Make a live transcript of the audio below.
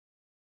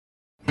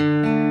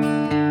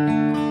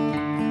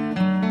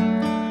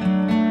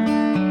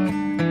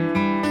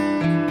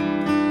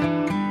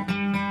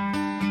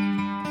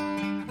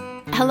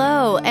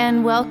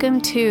and welcome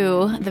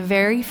to the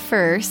very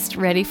first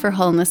Ready for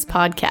Wholeness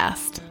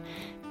podcast.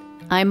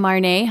 I'm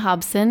Marnay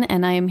Hobson,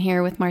 and I am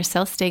here with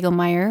Marcel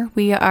Stegelmeyer.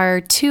 We are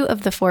two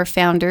of the four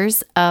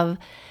founders of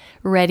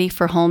Ready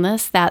for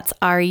Wholeness. That's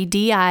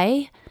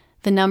REDI,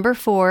 the number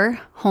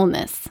 4,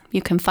 wholeness.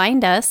 You can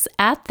find us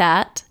at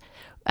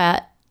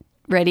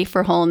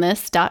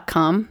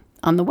readyforwholeness.com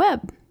on the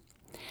web.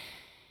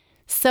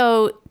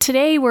 So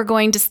today we're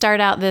going to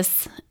start out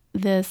this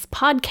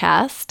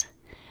podcast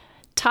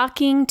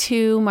talking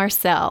to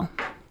Marcel.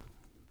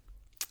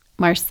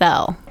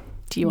 Marcel,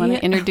 do you want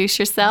to introduce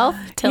yourself?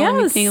 Tell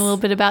me a little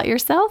bit about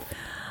yourself.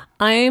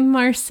 I'm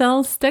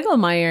Marcel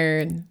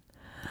Stegelmeyer.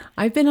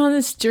 I've been on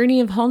this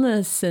journey of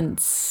wholeness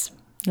since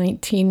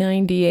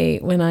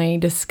 1998 when I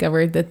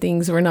discovered that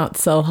things were not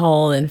so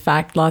whole. In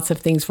fact, lots of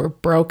things were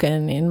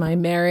broken in my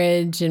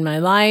marriage, in my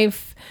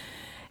life,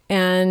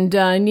 and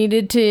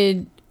needed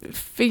to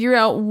figure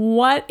out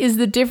what is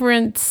the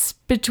difference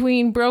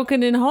between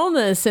broken and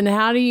wholeness and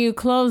how do you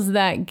close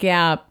that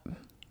gap.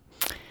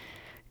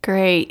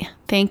 Great.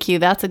 Thank you.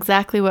 That's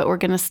exactly what we're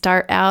going to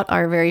start out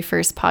our very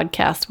first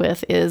podcast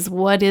with is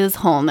what is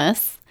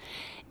wholeness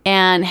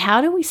and how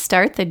do we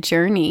start the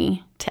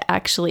journey to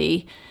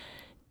actually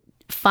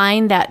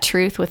find that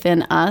truth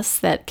within us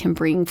that can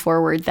bring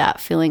forward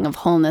that feeling of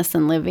wholeness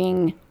and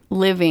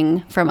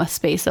living from a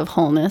space of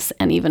wholeness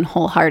and even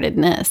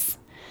wholeheartedness.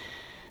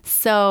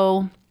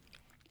 So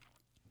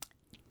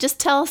just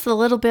tell us a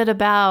little bit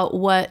about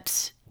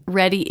what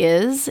REDI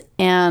is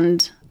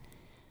and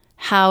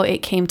how it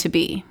came to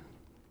be.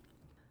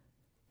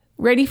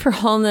 Ready for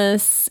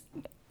Wholeness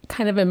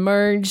kind of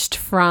emerged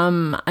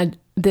from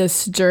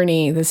this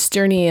journey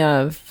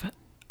of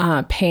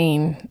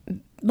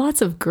pain.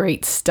 Lots of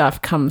great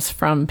stuff comes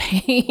from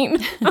pain.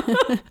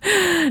 Not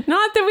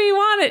that we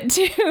want it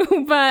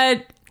to,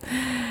 but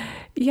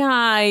yeah,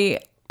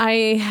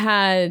 I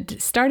had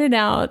started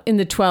out in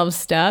the 12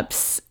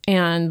 steps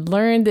and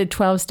learned the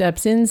 12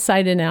 steps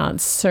inside and out,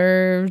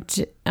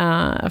 served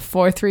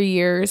for 3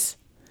 years,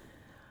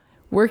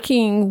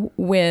 working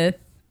with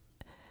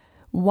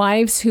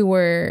wives who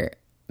were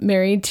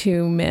married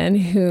to men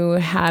who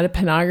had a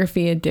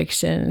pornography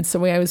addiction.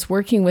 So I was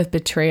working with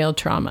betrayal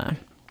trauma.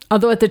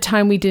 Although at the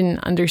time we didn't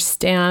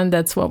understand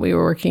that's what we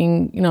were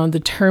working, the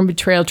term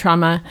betrayal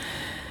trauma.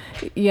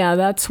 Yeah,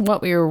 that's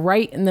what we were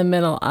right in the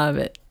middle of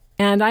it.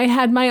 And I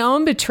had my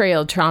own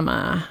betrayal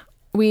trauma.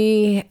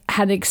 We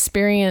had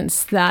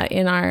experienced that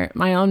in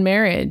my own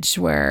marriage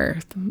where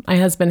my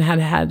husband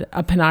had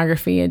a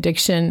pornography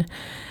addiction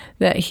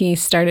that he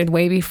started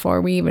way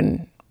before we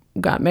even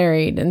got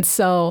married. And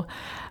so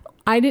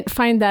I didn't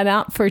find that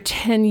out for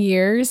 10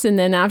 years. And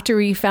then after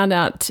we found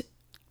out,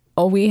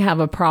 we have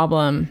a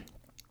problem.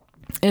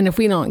 And if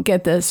we don't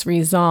get this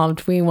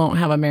resolved, we won't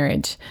have a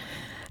marriage.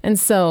 And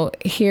so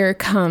here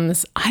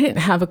comes, I didn't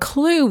have a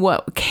clue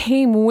what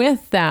came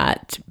with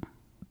that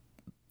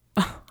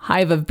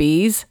hive of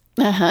bees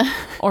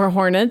or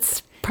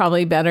hornets,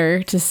 probably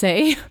better to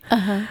say.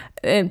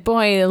 And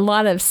boy, a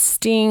lot of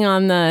sting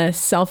on the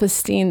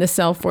self-esteem, the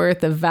self-worth,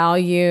 the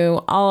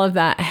value, all of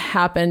that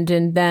happened.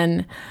 And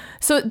then,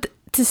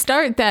 to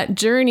start that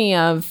journey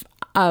of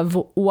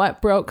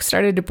what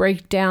started to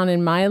break down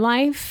in my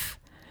life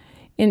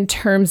in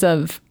terms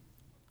of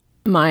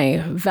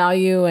my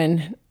value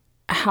and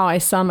how I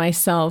saw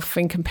myself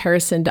in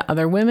comparison to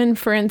other women,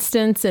 for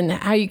instance, and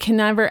how you can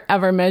never,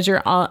 ever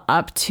measure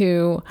up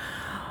to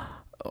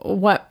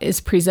what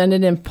is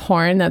presented in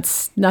porn.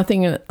 That's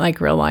nothing like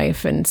real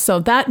life. And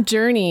so that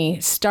journey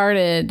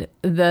started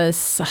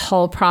this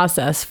whole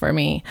process for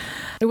me.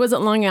 It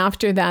wasn't long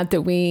after that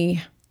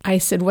I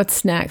said,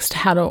 what's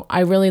next? I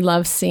really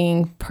love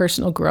seeing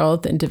personal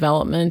growth and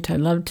development. I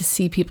love to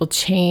see people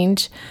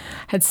change.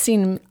 Had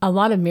seen a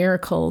lot of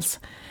miracles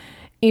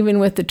even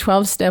with the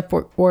 12-step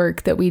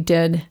work that we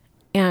did,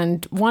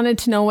 and wanted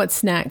to know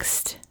what's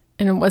next.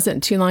 And it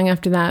wasn't too long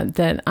after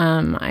that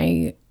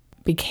I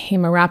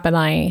became a rapid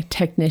eye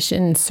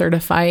technician,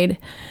 certified.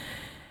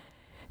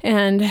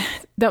 And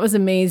that was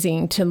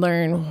amazing to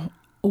learn,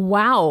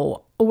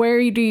 wow,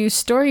 where do you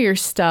store your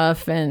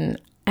stuff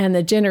and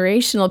the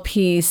generational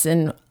piece.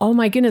 And oh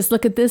my goodness,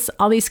 look at this,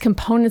 all these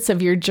components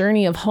of your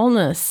journey of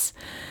wholeness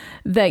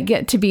that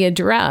get to be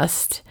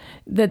addressed.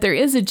 That there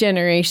is a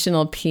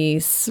generational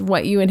piece,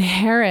 what you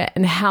inherit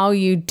and how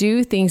you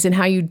do things and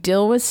how you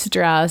deal with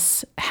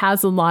stress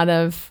has a lot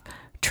of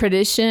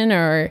tradition,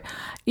 or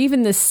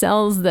even the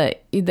cells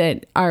that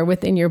are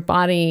within your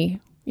body,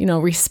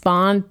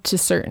 respond to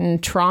certain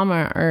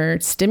trauma or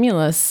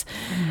stimulus.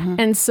 Mm-hmm.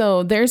 And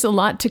so there's a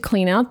lot to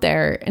clean out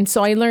there. And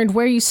so I learned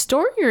where you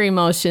store your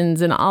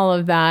emotions and all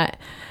of that.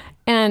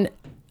 And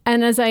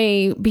as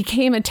I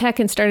became a tech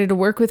and started to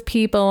work with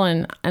people,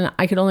 and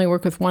I could only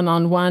work with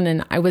one-on-one,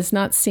 and I was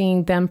not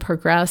seeing them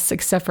progress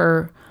except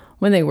for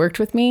when they worked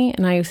with me.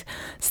 And I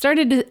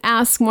started to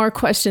ask more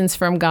questions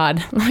from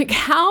God, like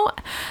how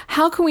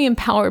can we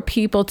empower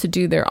people to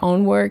do their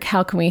own work?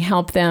 How can we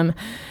help them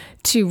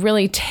to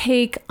really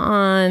take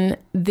on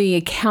the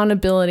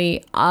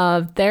accountability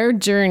of their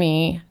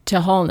journey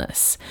to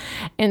wholeness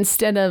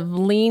instead of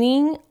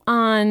leaning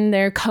on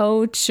their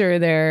coach or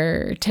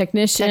their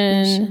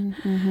technician.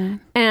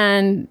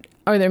 And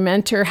or their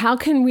mentor. How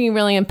can we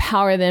really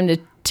empower them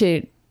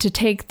to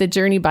take the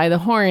journey by the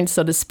horn,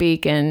 so to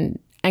speak, and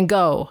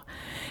go,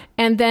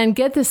 and then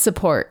get the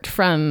support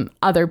from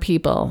other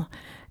people?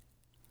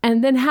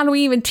 And then how do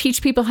we even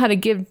teach people how to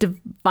give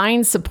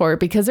divine support?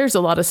 Because there's a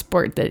lot of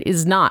support that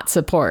is not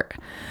support.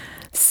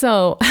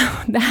 So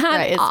that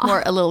right, it's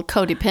more a little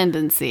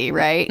codependency,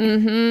 right?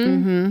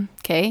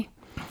 Okay.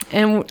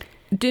 And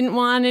didn't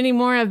want any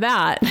more of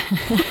that.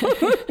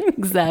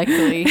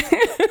 Exactly.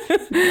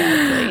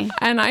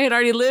 And I had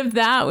already lived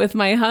that with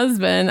my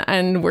husband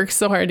and worked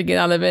so hard to get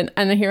out of it.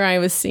 And here I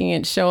was seeing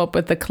it show up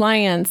with the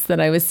clients that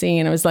I was seeing.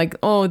 And I was like,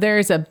 oh,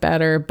 there's a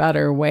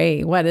better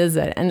way. What is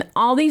it? And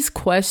all these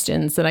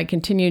questions that I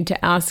continued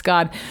to ask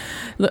God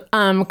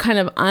kind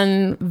of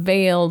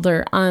unveiled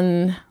or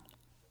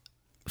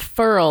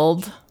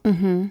unfurled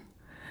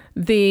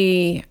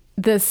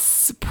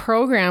this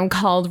program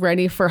called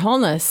Ready for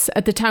Wholeness.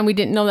 At the time, we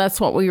didn't know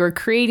that's what we were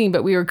creating,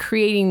 but we were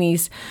creating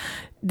these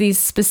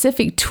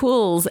specific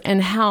tools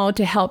and how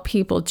to help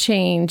people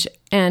change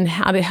and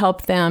how to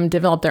help them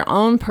develop their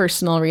own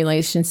personal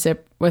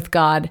relationship with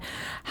God,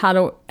 how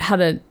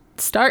to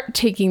start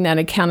taking that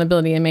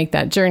accountability and make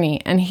that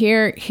journey. And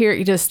here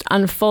it just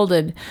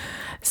unfolded.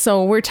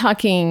 So we're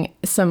talking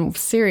some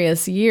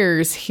serious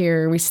years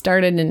here. We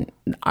started in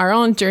our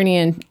own journey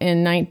in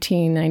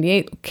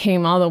 1998,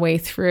 came all the way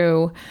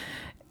through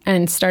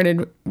and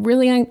started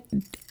really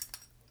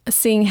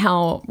seeing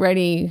how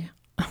Ready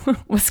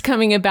was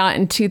coming about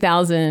in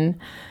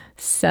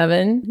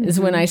 2007 is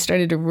when I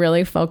started to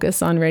really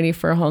focus on Ready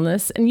for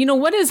Wholeness. And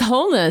what is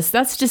wholeness?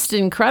 That's just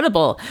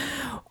incredible.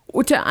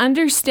 To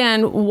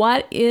understand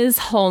what is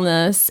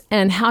wholeness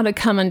and how to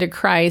come under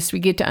Christ, we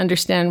get to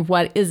understand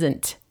what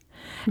isn't.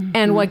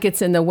 And what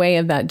gets in the way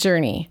of that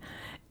journey,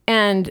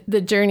 and the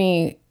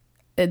journey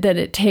that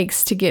it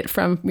takes to get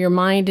from your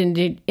mind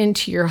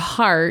into your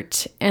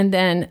heart, and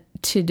then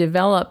to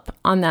develop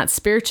on that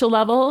spiritual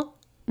level.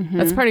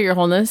 That's part of your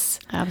wholeness.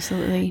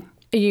 Absolutely.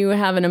 You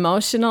have an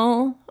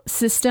emotional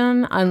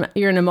system.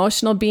 You're an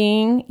emotional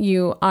being.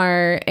 You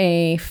are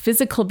a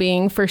physical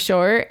being for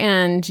sure.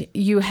 And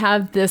you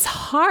have this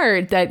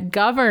heart that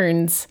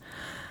governs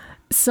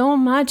so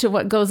much of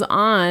what goes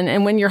on.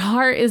 And when your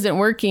heart isn't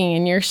working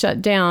and you're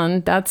shut down,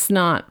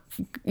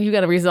 you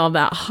got to resolve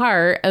that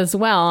heart as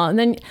well. And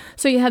then,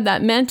 so you have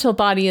that mental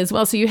body as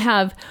well. So you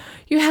have,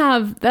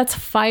 that's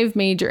 5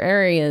 major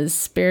areas: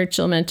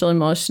 spiritual, mental,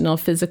 emotional,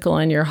 physical,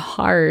 and your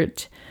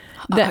heart.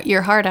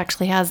 Your heart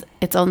actually has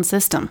its own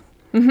system.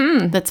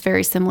 That's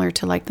very similar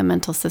to like the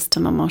mental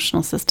system,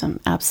 emotional system.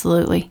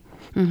 Absolutely.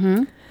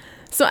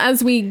 So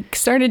as we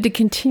started to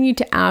continue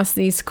to ask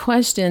these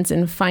questions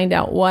and find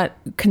out what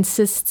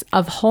consists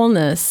of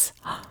wholeness,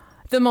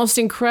 the most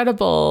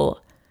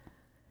incredible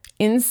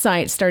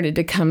insight started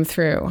to come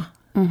through.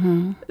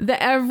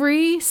 That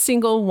every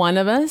single one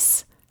of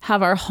us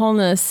have our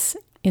wholeness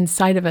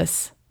inside of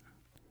us.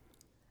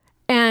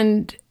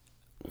 And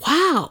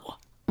wow,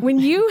 when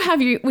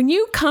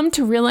you come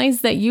to realize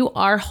that you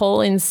are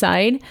whole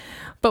inside,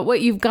 but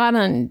what you've got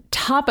on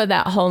top of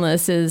that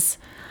wholeness is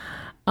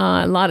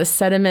a lot of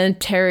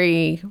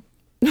sedimentary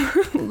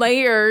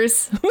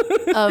layers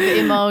of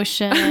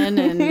emotion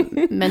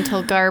and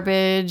mental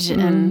garbage.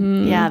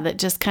 And that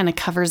just kind of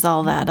covers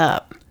all that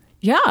up.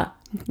 Yeah.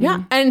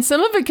 And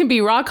some of it can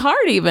be rock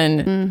hard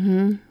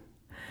even.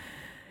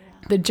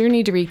 The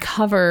journey to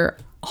recover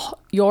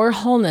your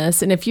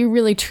wholeness. And if you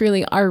really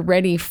truly are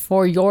ready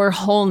for your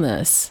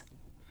wholeness,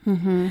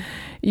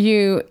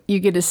 you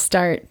get to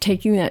start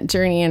taking that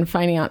journey and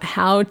finding out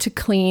how to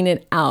clean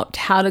it out,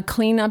 how to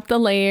clean up the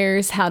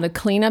layers, how to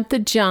clean up the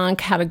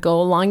junk, how to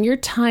go along your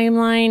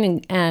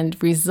timeline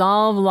and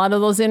resolve a lot of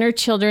those inner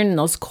children and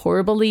those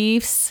core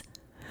beliefs,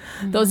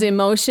 those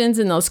emotions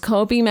and those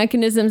coping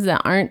mechanisms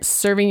that aren't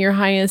serving your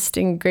highest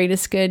and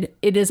greatest good.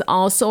 It is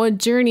also a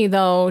journey,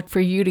 though, for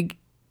you to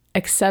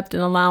accept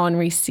and allow and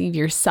receive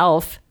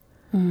yourself.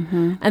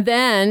 And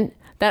then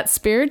that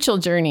spiritual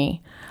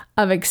journey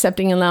of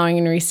accepting, allowing,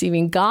 and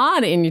receiving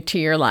God into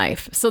your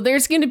life. So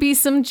there's going to be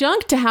some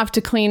junk to have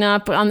to clean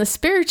up on the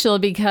spiritual,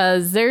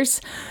 because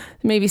there's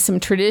maybe some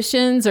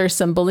traditions or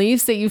some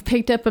beliefs that you've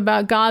picked up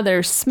about God that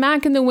are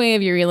smack in the way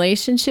of your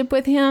relationship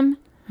with Him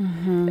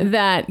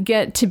that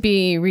get to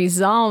be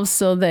resolved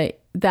so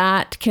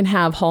that can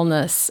have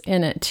wholeness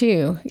in it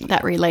too.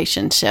 That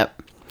relationship.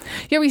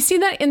 Yeah, we see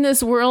that in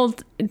this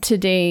world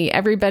today.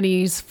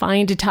 Everybody's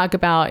fine to talk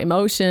about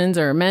emotions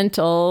or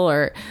mental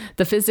or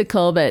the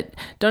physical, but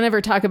don't ever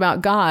talk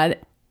about God.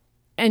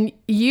 And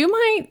you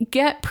might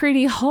get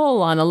pretty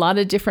whole on a lot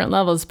of different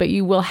levels, but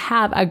you will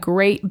have a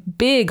great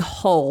big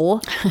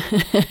hole.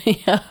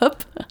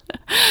 Yep.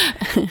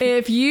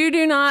 if you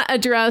do not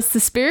address the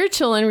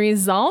spiritual and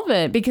resolve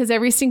it, because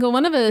every single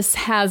one of us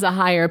has a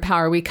higher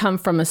power. We come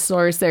from a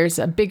source. There's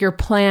a bigger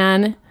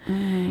plan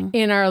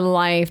in our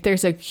life.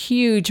 There's a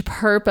huge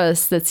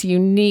purpose that's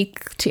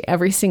unique to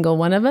every single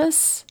one of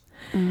us.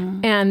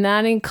 And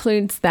that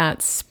includes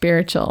that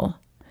spiritual.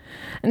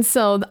 And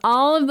so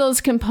all of those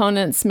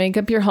components make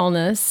up your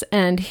wholeness.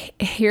 And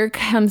here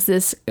comes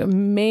this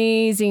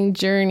amazing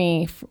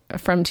journey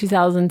from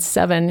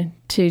 2007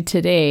 to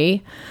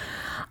today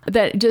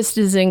that just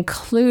has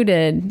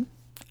included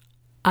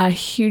a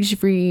huge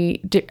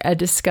a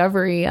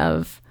discovery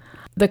of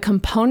the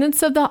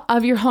components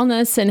of your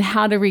wholeness and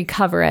how to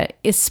recover it,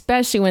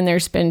 especially when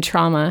there's been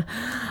trauma.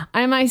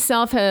 I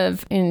myself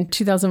have, in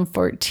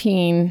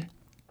 2014,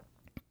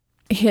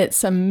 hit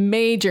some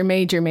major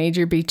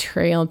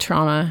betrayal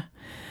trauma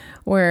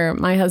where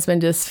my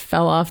husband just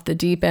fell off the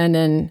deep end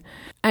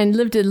and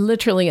lived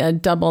literally a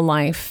double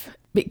life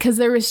because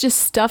there was just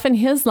stuff in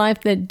his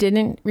life that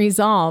didn't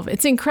resolve.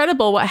 It's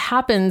incredible what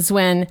happens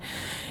when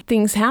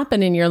things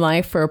happen in your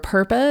life for a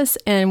purpose,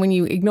 and when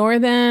you ignore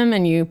them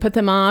and you put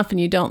them off and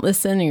you don't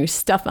listen and you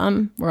stuff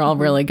them. We're all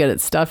really good at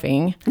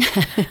stuffing.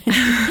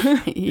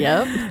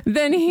 Yep.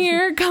 Then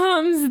here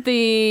comes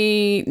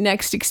the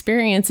next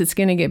experience. It's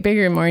going to get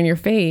bigger and more in your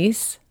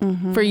face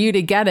for you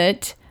to get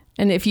it.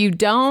 And if you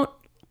don't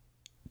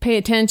pay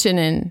attention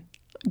and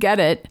get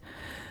it,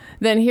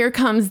 then here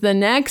comes the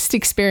next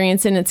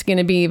experience, and it's going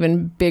to be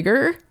even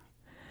bigger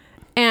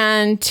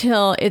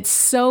until it's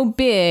so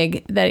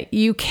big that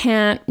you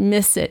can't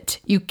miss it.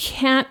 You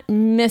can't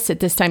miss it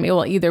this time. It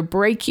will either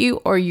break you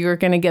or you're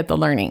going to get the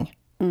learning.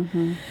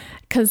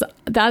 Because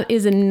that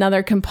is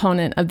another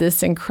component of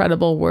this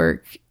incredible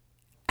work.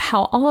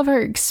 How all of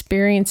our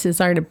experiences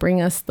are to bring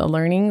us the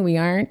learning. We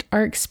aren't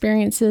our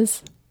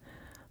experiences,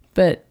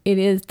 but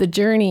the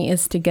journey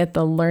is to get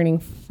the learning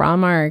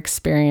from our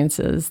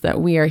experiences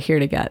that we are here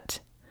to get.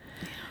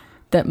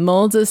 That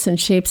molds us and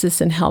shapes us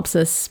and helps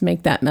us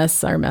make that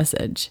mess our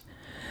message.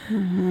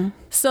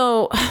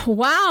 So,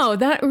 wow,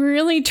 that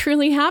really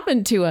truly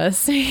happened to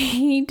us.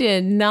 He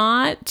did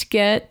not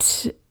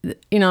get,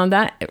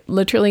 that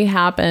literally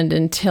happened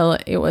until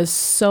it was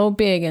so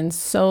big and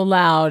so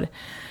loud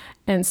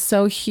and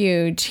so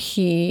huge.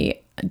 He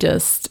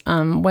just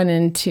went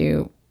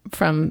into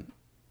from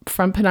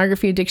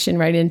pornography addiction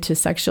right into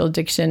sexual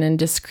addiction and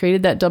just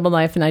created that double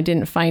life. And I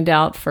didn't find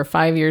out for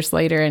 5 years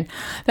later. And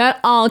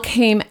that all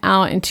came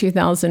out in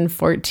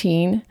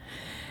 2014.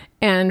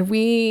 And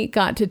we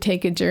got to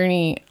take a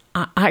journey.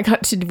 I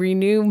got to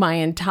renew my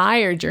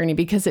entire journey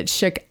because it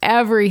shook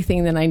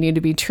everything that I knew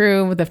to be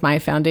true with my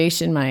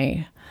foundation,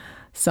 my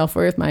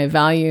self-worth, my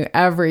value,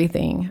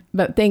 everything.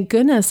 But thank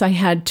goodness I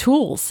had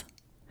tools.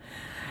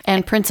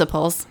 And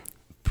principles.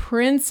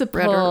 Ready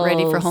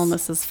for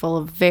Wholeness is full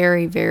of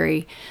very,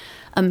 very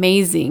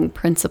amazing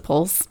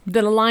principles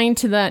that align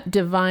to that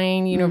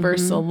divine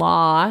universal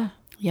law.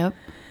 Yep.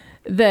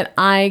 That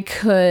I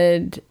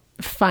could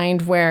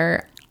find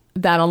where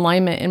that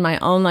alignment in my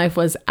own life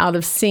was out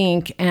of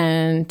sync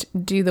and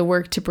do the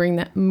work to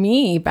bring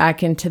me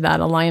back into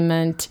that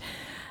alignment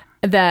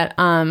that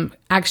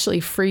actually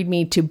freed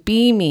me to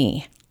be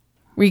me,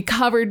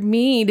 recovered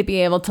me to be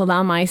able to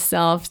allow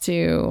myself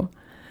to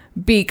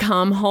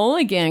become whole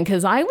again,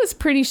 because I was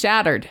pretty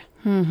shattered.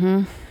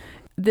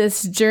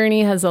 This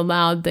journey has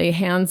allowed the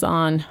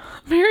hands-on,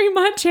 very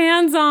much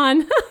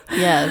hands-on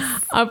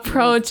yes.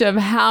 approach of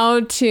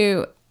how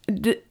to,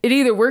 it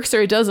either works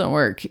or it doesn't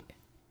work.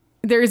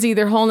 There's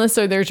either wholeness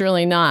or there's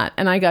really not.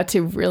 And I got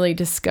to really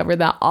discover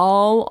that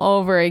all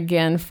over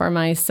again for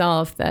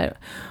myself, that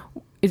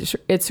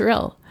it's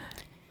real.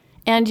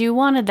 And you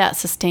wanted that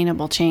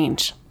sustainable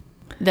change,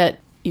 that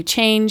you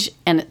change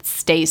and it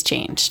stays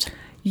changed.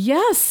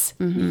 Yes.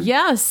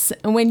 Yes.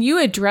 And when you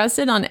address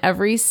it on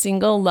every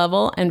single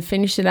level and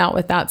finish it out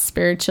with that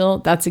spiritual,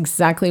 that's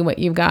exactly what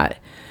you've got.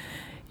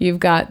 You've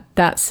got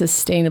that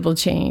sustainable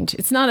change.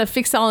 It's not a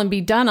fix all and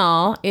be done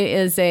all. It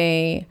is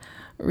a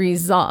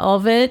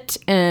resolve it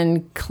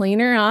and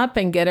clean her up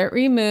and get it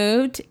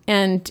removed.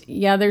 And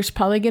yeah, there's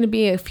probably going to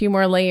be a few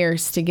more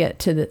layers to get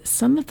to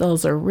some of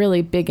those are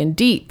really big and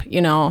deep,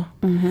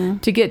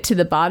 to get to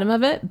the bottom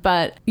of it,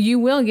 but you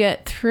will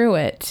get through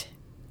it.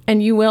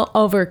 And you will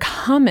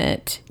overcome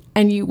it,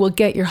 and you will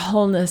get your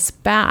wholeness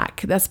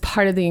back. That's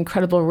part of the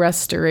incredible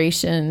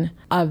restoration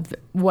of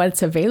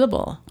what's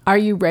available. Are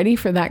you ready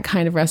for that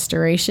kind of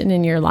restoration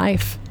in your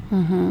life?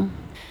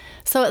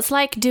 So it's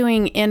like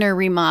doing inner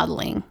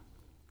remodeling.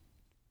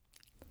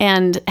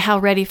 And how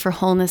Ready for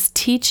Wholeness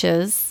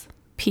teaches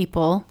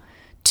people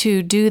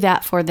to do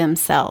that for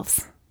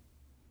themselves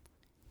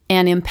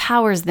and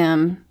empowers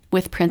them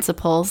with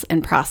principles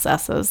and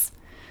processes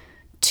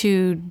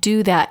to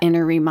do that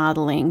inner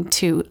remodeling,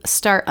 to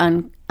start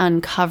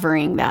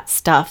uncovering that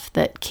stuff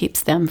that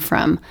keeps them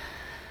from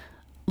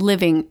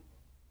living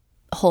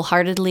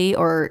wholeheartedly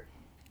or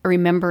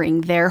remembering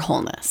their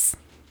wholeness.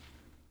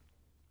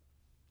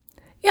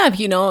 Yeah, if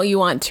you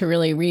want to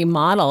really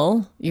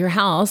remodel your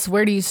house,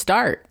 where do you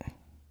start?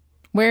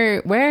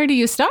 where do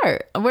you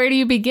start? Where do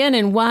you begin?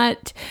 And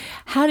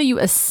how do you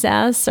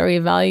assess or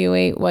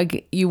evaluate what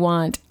you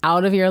want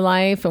out of your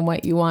life and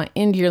what you want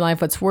into your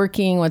life? What's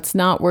working, what's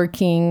not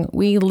working?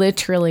 We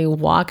literally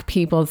walk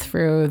people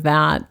through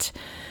that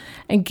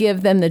and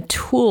give them the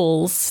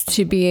tools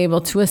to be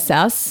able to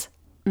assess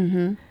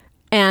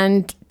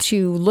and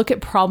to look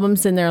at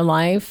problems in their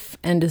life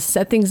and to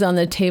set things on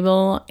the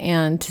table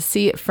and to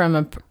see it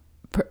from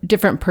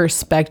different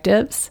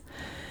perspectives.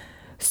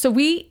 So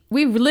we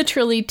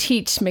literally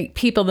teach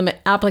people the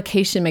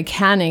application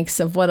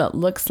mechanics of what it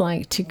looks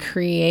like to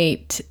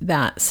create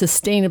that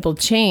sustainable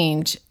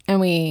change. And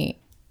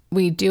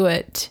we do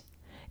it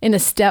in a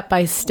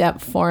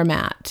step-by-step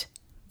format,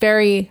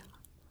 very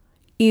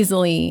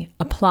easily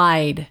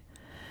applied,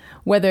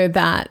 whether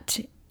that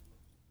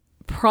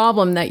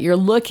problem that you're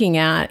looking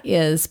at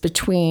is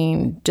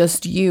between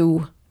just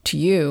you to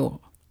you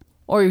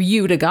or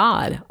you to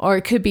God, or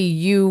it could be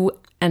you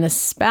and a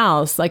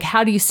spouse. Like,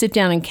 how do you sit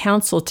down and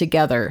counsel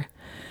together?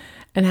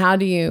 And how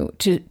do you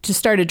to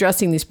start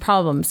addressing these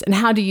problems? And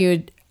how do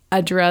you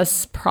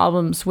address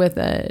problems with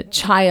a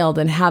child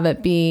and have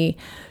it be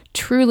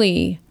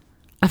truly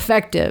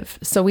effective?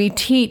 So we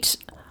teach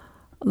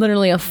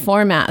literally a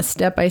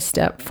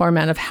step-by-step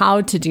format of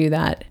how to do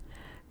that.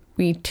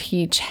 We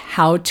teach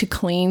how to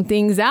clean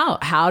things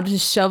out, how to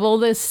shovel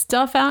this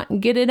stuff out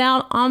and get it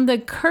out on the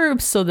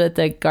curb so that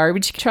the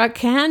garbage truck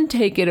can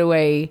take it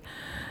away.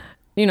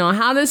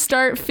 How to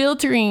start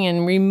filtering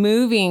and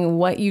removing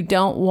what you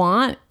don't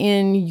want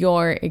in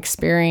your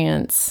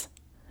experience.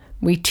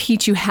 We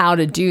teach you how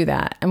to do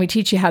that, and we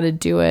teach you how to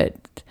do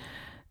it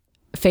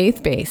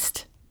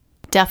faith-based.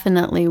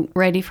 Definitely,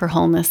 Ready for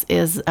Wholeness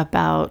is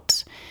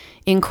about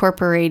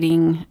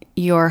incorporating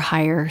your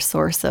higher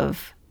source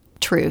of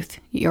truth,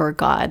 your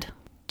God,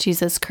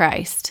 Jesus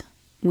Christ.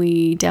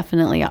 We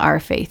definitely are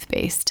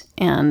faith-based,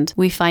 and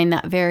we find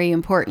that very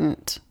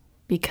important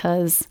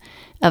because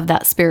of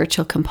that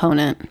spiritual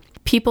component.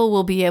 People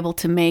will be able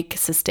to make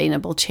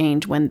sustainable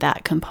change when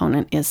that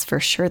component is for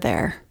sure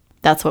there.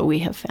 That's what we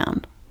have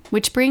found.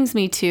 Which brings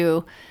me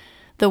to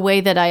the way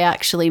that I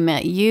actually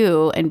met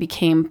you and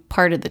became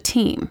part of the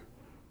team.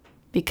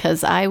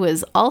 Because I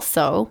was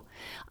also,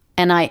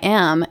 and I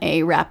am,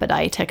 a rapid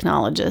eye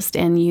technologist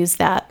and use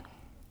that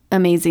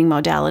amazing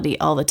modality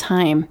all the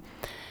time.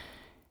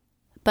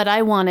 But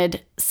I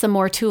wanted some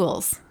more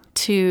tools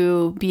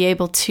to be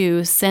able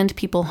to send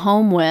people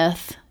home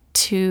with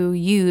to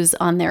use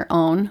on their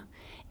own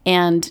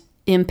and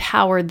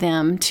empower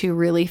them to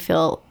really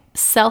feel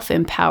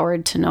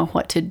self-empowered to know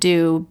what to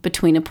do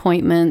between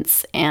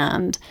appointments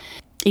and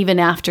even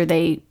after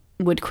they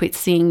would quit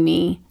seeing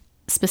me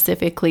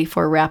specifically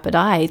for rapid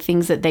eye,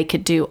 things that they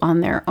could do on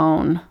their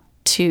own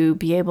to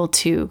be able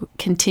to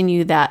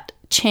continue that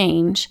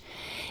change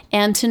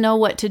and to know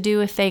what to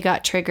do if they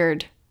got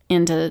triggered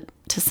into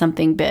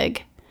something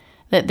big,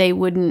 that they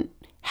wouldn't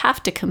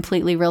have to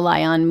completely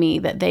rely on me,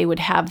 that they would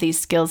have these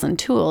skills and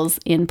tools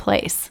in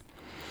place.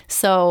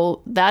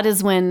 So that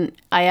is when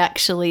I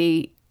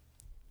actually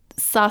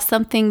saw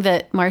something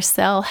that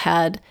Marcel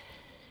had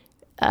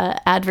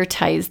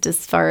advertised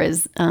as far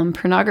as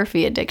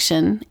pornography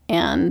addiction,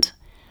 and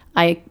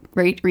I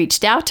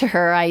reached out to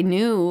her. I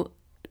knew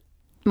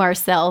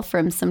Marcel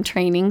from some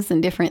trainings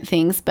and different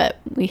things, but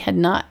we had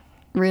not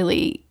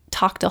really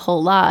talked a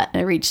whole lot.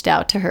 I reached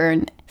out to her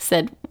and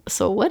said,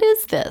 so what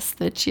is this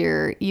that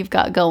you've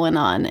got going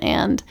on?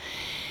 And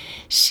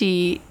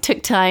she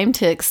took time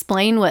to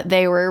explain what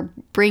they were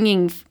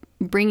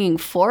bringing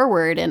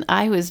forward. And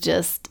I was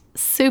just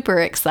super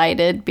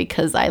excited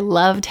because I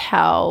loved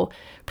how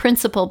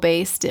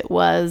principle-based it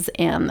was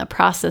and the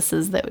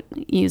processes that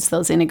use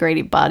those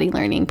integrated body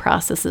learning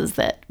processes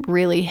that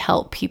really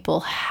help people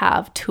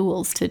have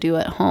tools to do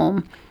at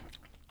home,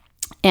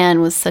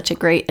 and was such a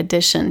great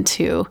addition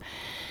to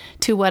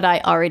what I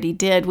already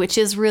did, which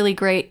is really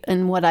great.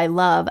 And what I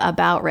love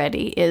about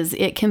REDI is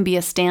it can be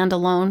a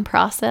standalone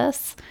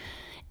process,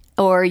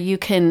 or you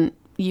can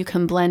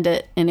blend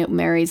it and it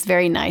marries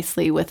very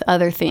nicely with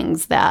other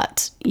things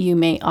that you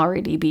may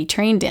already be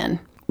trained in.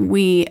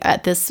 We,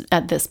 at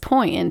this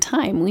point in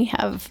time, we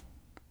have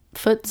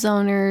foot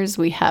zoners,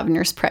 we have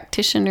nurse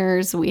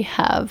practitioners, we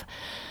have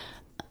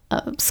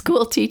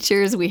school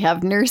teachers, we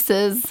have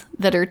nurses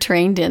that are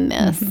trained in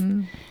this.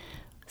 Mm-hmm.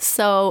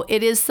 So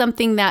it is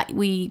something that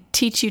we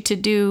teach you to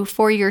do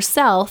for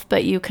yourself,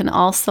 but you can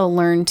also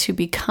learn to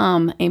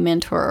become a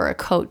mentor or a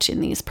coach in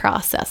these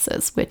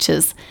processes, which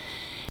is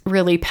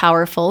really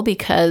powerful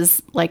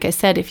because, like I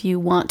said, if you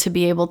want to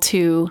be able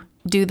to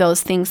do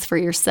those things for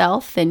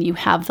yourself, then you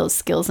have those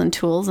skills and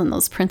tools and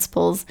those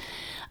principles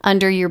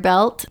under your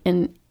belt.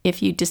 And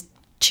if you just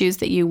choose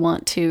that you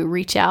want to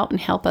reach out and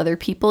help other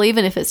people,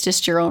 even if it's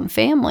just your own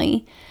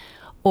family,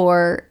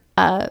 or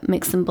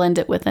mix and blend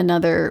it with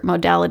another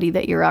modality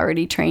that you're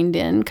already trained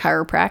in,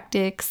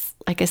 chiropractics.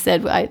 Like I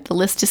said, the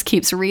list just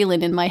keeps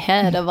reeling in my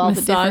head of all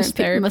the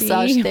different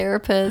massage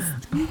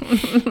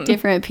therapists,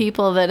 different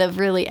people that have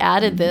really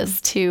added this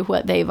to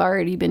what they've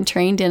already been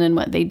trained in and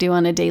what they do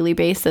on a daily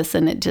basis,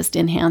 and it just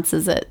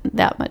enhances it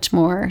that much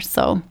more.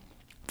 So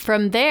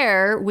from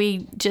there,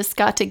 we just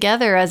got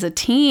together as a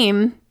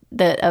team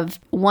of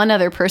one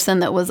other person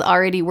that was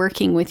already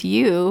working with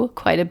you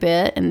quite a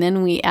bit. And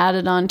then we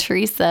added on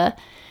Teresa.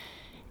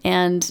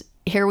 And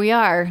here we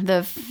are,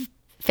 the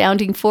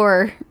founding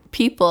 4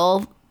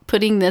 people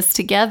putting this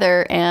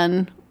together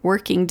and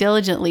working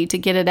diligently to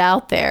get it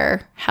out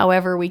there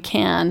however we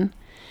can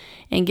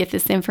and get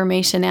this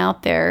information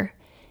out there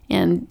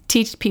and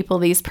teach people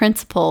these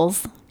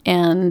principles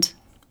and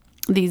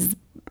these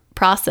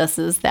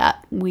processes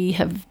that we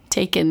have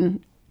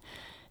taken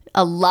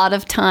a lot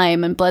of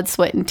time and blood,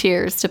 sweat, and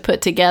tears to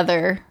put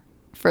together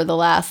for the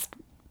last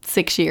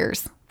 6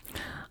 years.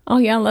 Oh,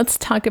 yeah. Let's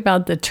talk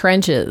about the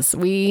trenches.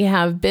 We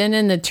have been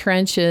in the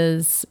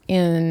trenches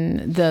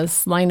in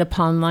this line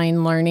upon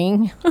line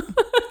learning.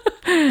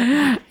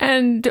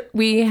 And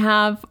we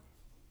have,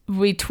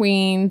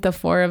 between the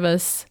 4 of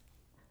us,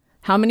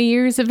 how many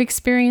years of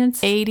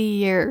experience? 80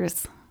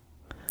 years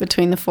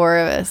between the 4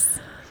 of us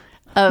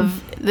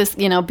of this,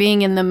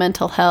 being in the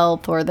mental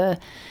health or the,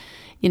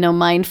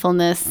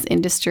 mindfulness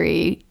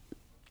industry.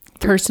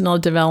 Personal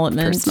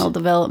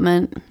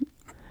development.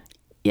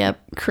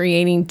 Yep.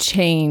 Creating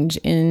change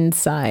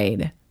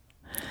inside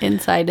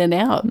and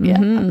out.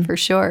 Yeah, for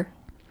sure.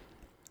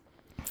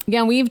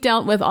 Yeah, we've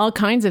dealt with all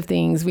kinds of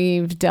things.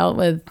 We've dealt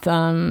with,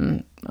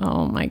 oh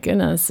my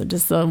goodness,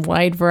 just a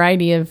wide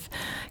variety of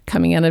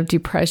coming out of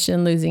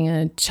depression, losing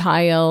a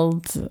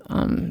child,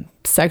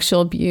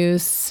 sexual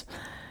abuse,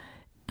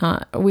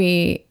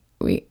 we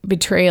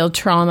betrayal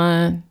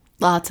trauma.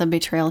 Lots of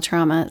betrayal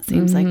trauma. It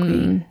seems like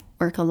we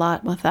work a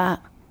lot with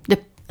that.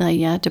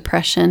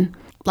 Depression.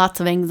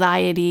 Lots of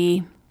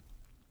anxiety,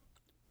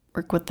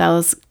 work with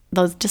those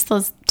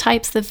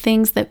types of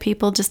things that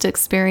people just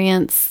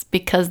experience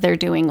because they're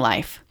doing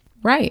life.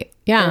 Right.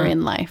 Yeah. They're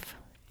in life.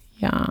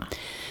 Yeah.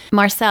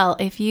 Marcel,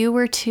 if you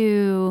were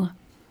to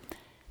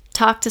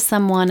talk to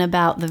someone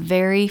about the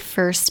very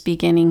first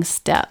beginning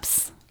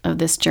steps of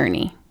this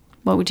journey,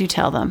 what would you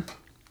tell them?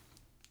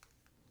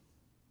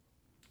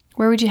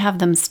 Where would you have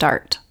them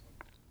start?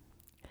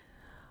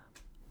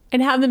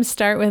 And have them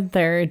start with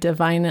their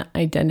divine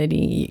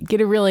identity.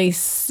 Get a really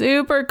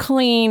super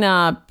clean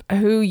up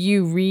who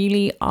you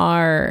really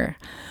are.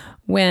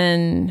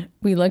 When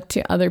we look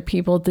to other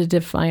people to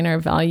define our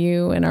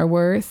value and our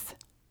worth,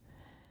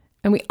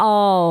 and we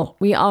all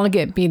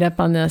get beat up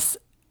on this.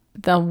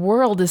 The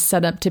world is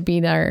set up to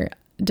beat our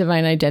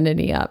divine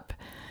identity up.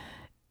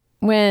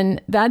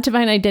 When that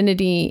divine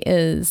identity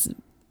is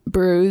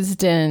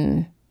bruised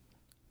and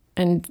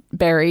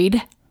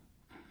buried,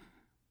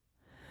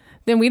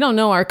 then we don't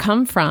know our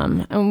come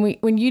from. And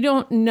when you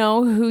don't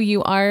know who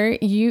you are,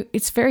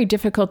 it's very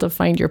difficult to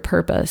find your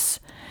purpose.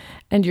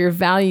 And your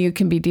value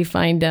can be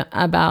defined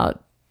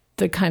about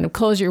the kind of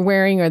clothes you're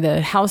wearing or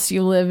the house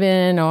you live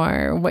in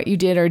or what you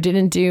did or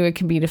didn't do. It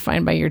can be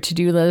defined by your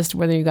to-do list,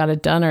 whether you got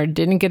it done or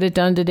didn't get it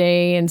done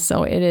today. And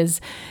so it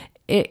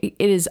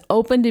is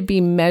open to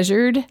be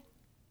measured,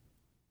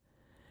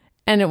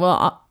 and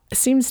it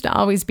seems to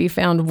always be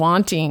found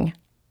wanting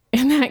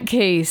in that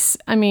case.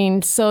 I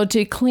mean, so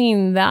to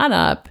clean that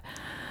up,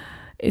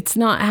 it's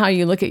not how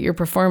you look at your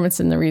performance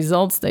and the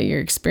results that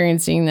you're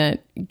experiencing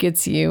that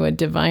gets you a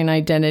divine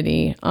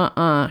identity.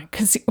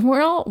 Because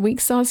we're all weak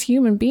sauce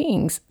human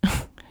beings.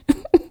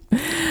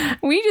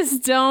 We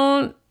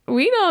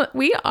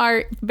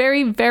are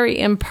very, very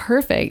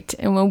imperfect.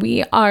 And when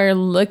we are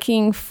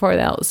looking for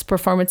those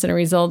performance and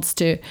results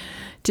to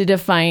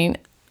define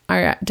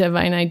our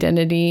divine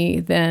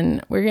identity,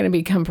 then we're going to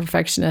become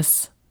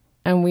perfectionists.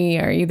 And we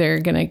are either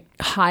going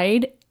to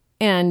hide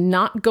and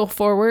not go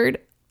forward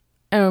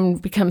and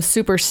become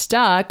super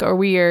stuck, or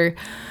we are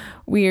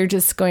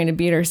just going to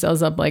beat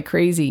ourselves up like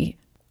crazy,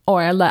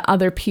 or let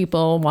other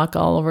people walk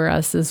all over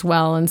us as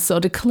well. And so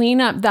to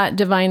clean up that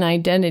divine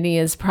identity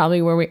is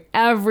probably where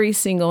every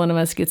single one of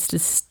us gets to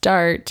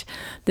start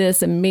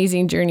this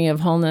amazing journey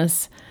of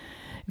wholeness.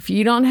 If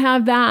you don't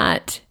have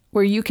that,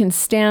 where you can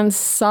stand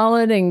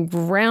solid and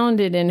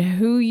grounded in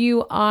who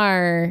you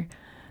are,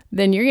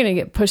 then you're going to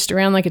get pushed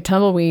around like a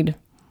tumbleweed.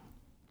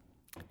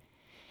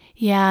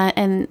 Yeah,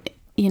 and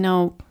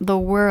the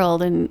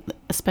world, and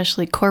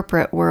especially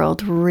corporate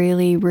world,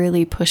 really,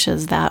 really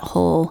pushes that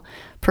whole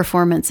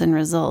performance and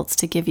results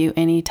to give you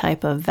any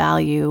type of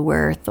value,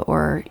 worth,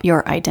 or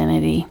your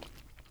identity.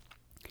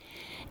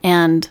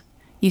 And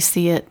you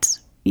see it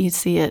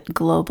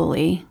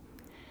globally,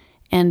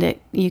 and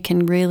you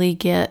can really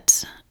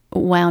get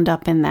wound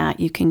up in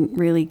that. You can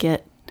really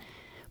get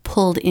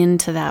pulled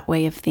into that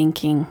way of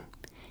thinking.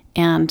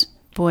 And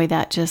boy,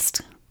 that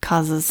just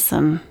causes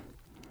some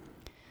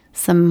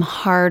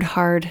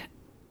hard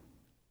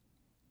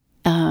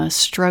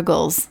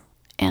struggles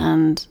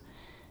and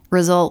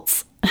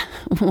results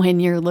when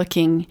you're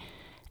looking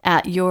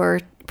at your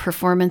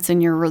performance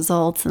and your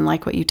results, and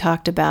like what you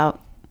talked about,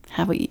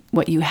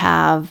 what you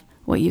have,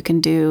 what you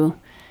can do,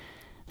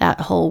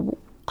 that whole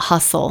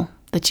hustle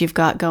that you've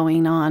got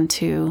going on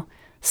to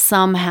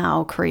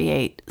somehow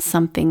create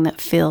something that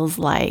feels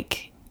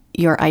like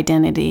your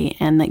identity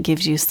and that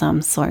gives you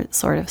some sort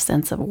of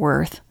sense of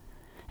worth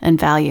and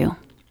value.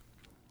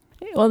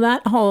 Well,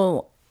 that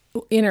whole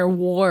inner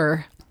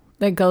war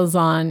that goes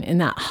on in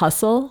that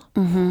hustle,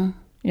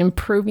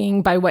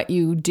 improving by what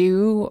you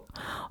do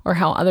or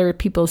how other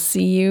people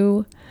see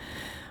you.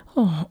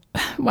 Oh,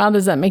 wow,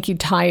 does that make you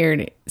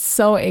tired?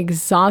 So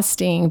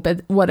exhausting.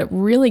 But what it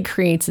really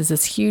creates is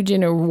this huge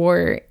inner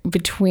war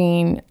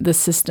between the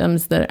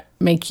systems that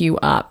make you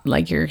up,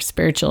 like your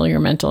spiritual,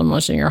 your mental,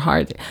 emotional, your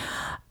heart.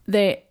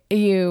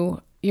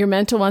 Your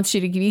mental wants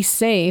you to be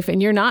safe,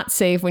 and you're not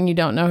safe when you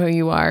don't know who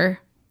you are.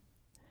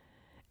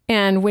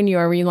 And when you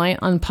are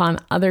reliant upon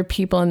other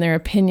people and their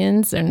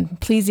opinions and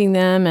pleasing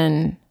them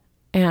and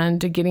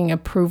getting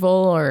approval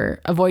or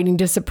avoiding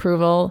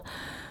disapproval,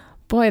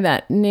 boy,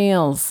 that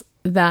nails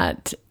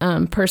that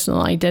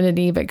personal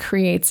identity, but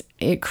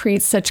it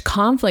creates such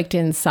conflict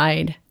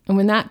inside. And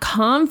when that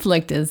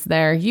conflict is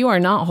there, you are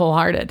not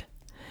wholehearted.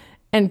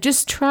 And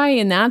just try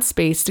in that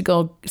space to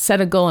go set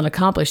a goal and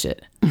accomplish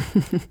it.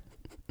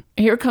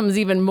 Here comes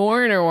even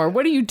more inner war.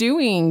 What are you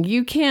doing?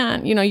 You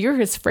can't,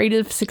 you're as afraid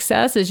of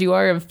success as you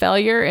are of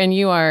failure. And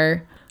you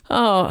are,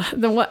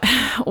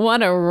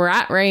 what a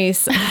rat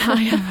race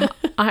I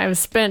have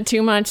spent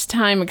too much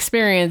time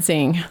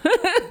experiencing.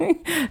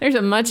 There's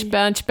a much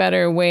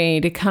better way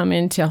to come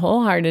into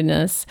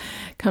wholeheartedness,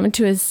 come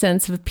into a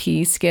sense of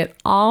peace, get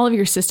all of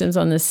your systems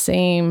on the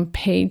same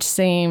page,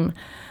 same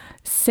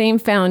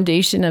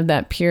foundation of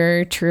that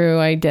pure, true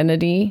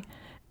identity,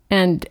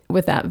 and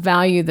with that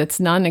value that's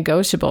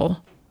non-negotiable.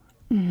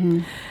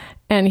 Mm-hmm.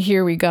 And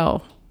here we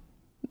go.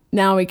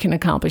 Now we can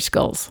accomplish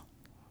goals.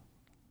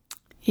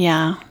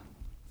 Yeah,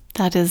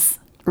 that is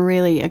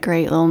really a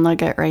great little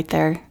nugget right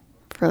there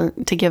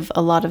to give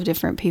a lot of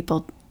different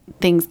people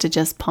things to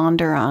just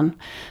ponder on,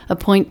 a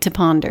point to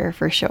ponder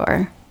for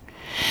sure.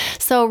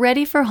 So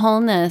Ready for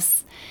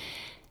Wholeness,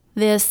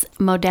 this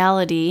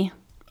modality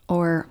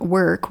or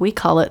work, we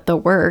call it the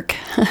work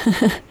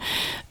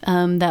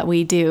that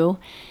we do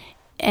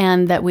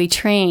and that we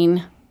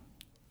train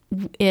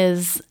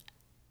is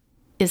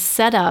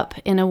set up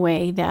in a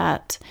way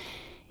that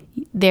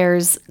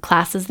there's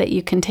classes that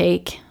you can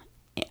take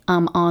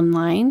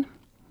online.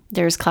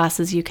 There's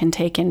classes you can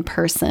take in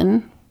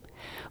person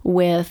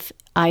with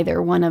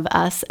either one of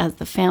us as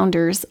the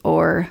founders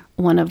or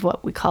one of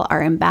what we call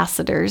our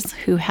ambassadors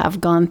who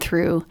have gone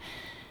through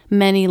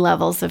many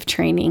levels of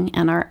training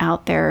and are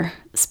out there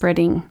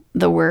spreading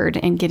the word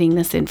and getting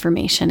this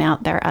information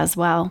out there as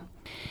well.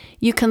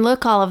 You can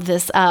look all of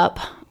this up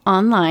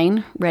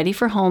online, Ready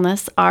for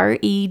Wholeness,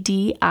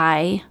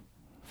 REDI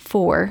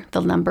 4,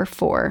 the number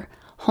 4,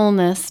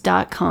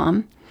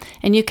 wholeness.com.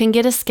 And you can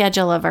get a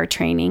schedule of our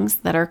trainings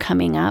that are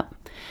coming up.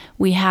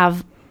 We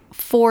have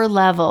 4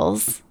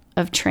 levels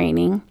of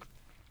training,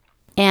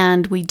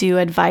 and we do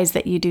advise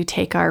that you do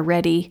take our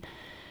ready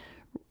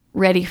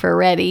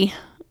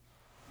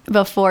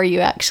before you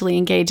actually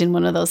engage in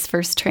one of those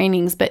first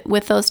trainings. But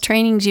with those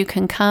trainings, you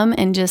can come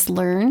and just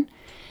learn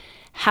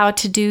how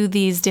to do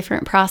these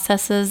different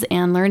processes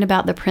and learn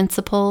about the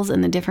principles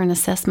and the different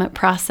assessment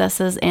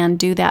processes and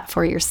do that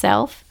for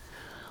yourself.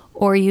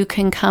 Or you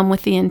can come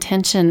with the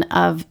intention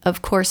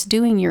of course,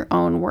 doing your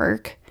own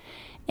work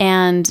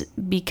and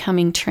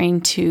becoming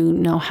trained to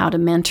know how to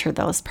mentor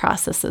those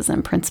processes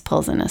and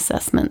principles and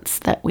assessments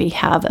that we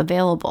have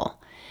available.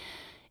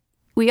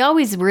 We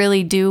always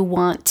really do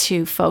want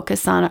to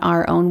focus on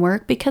our own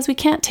work because we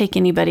can't take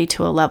anybody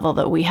to a level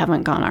that we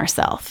haven't gone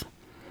ourselves.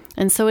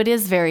 And so it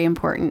is very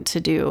important to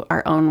do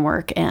our own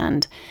work.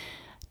 And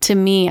to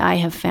me, I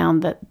have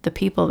found that the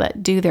people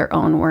that do their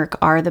own work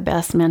are the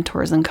best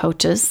mentors and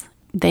coaches.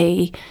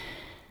 They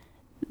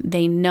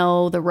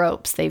know the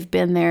ropes. They've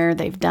been there.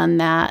 They've done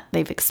that.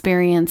 They've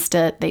experienced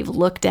it. They've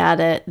looked at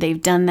it.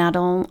 They've done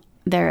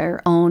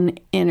their own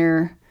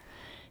inner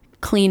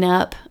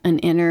cleanup and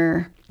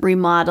inner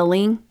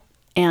remodeling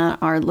and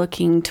are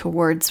looking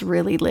towards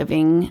really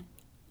living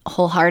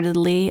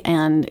wholeheartedly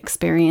and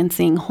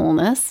experiencing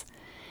wholeness.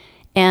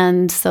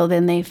 And so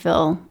then they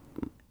feel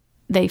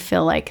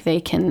like they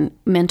can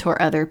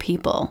mentor other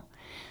people.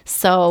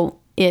 So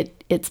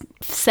it's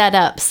set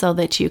up so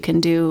that you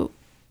can do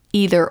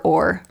either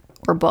or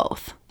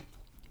both.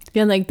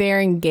 Feel like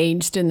they're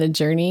engaged in the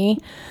journey.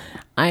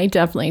 I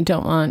definitely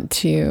don't want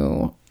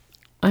to.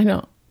 I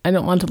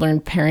don't want to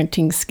learn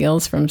parenting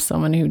skills from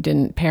someone who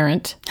didn't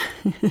parent.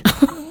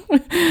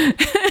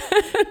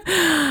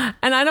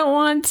 And I don't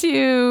want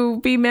to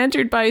be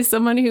mentored by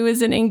someone who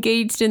isn't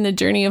engaged in the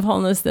journey of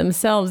wholeness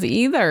themselves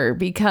either,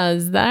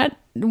 because that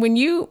when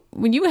you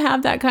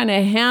have that kind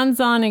of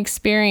hands-on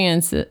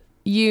experience,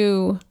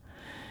 you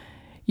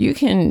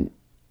can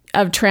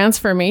of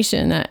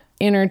transformation, that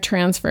inner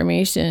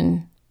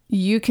transformation,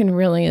 you can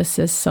really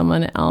assist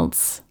someone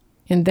else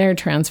in their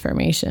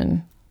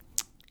transformation.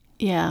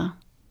 Yeah.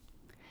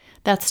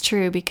 That's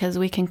true, because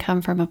we can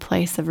come from a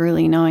place of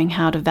really knowing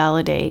how to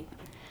validate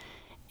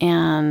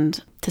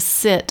and to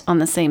sit on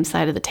the same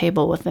side of the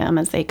table with them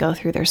as they go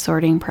through their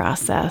sorting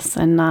process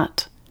and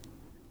not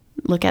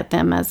look at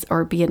them as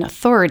or be an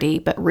authority,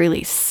 but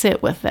really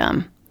sit with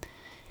them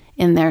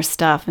in their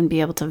stuff and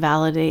be able to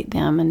validate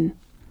them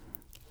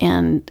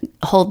and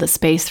hold the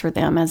space for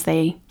them as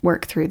they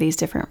work through these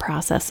different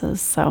processes.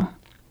 So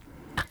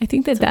I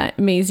think that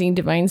amazing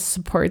divine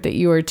support that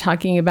you were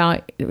talking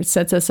about, it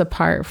sets us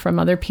apart from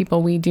other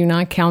people. We do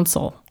not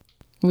counsel.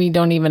 We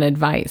don't even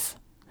advise.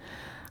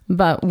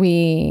 But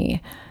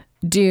we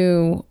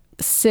do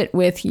sit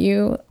with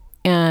you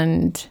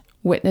and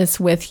witness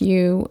with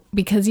you,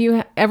 because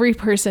every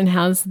person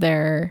has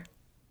a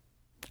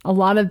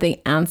lot of the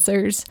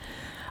answers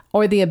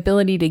or the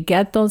ability to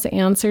get those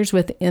answers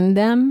within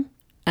them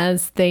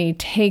as they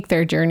take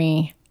their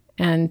journey.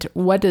 And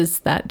what does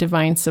that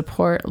divine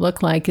support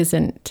look like?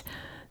 Isn't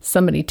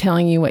somebody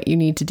telling you what you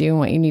need to do and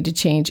what you need to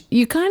change.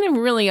 You kind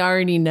of really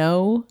already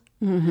know.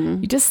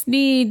 Mm-hmm. You just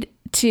need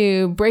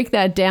to break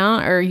that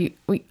down,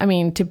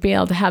 to be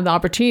able to have the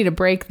opportunity to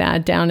break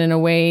that down in a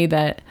way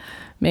that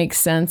makes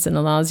sense and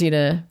allows you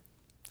to,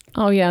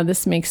 oh yeah,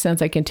 this makes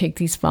sense. I can take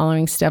these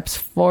following steps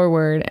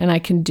forward and I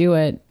can do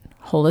it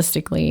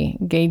holistically,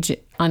 engage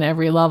it on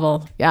every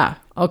level. Yeah.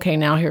 Okay.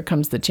 Now here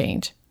comes the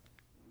change.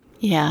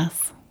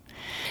 Yes.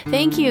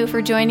 Thank you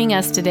for joining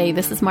us today.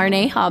 This is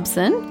Marnay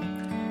Hobson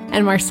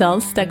and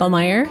Marcel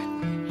Stegelmeyer.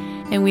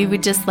 And we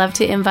would just love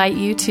to invite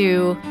you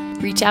to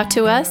reach out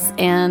to us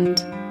and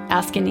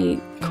ask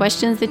any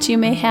questions that you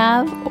may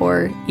have,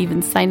 or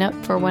even sign up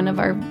for one of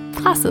our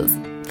classes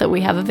that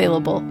we have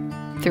available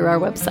through our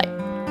website.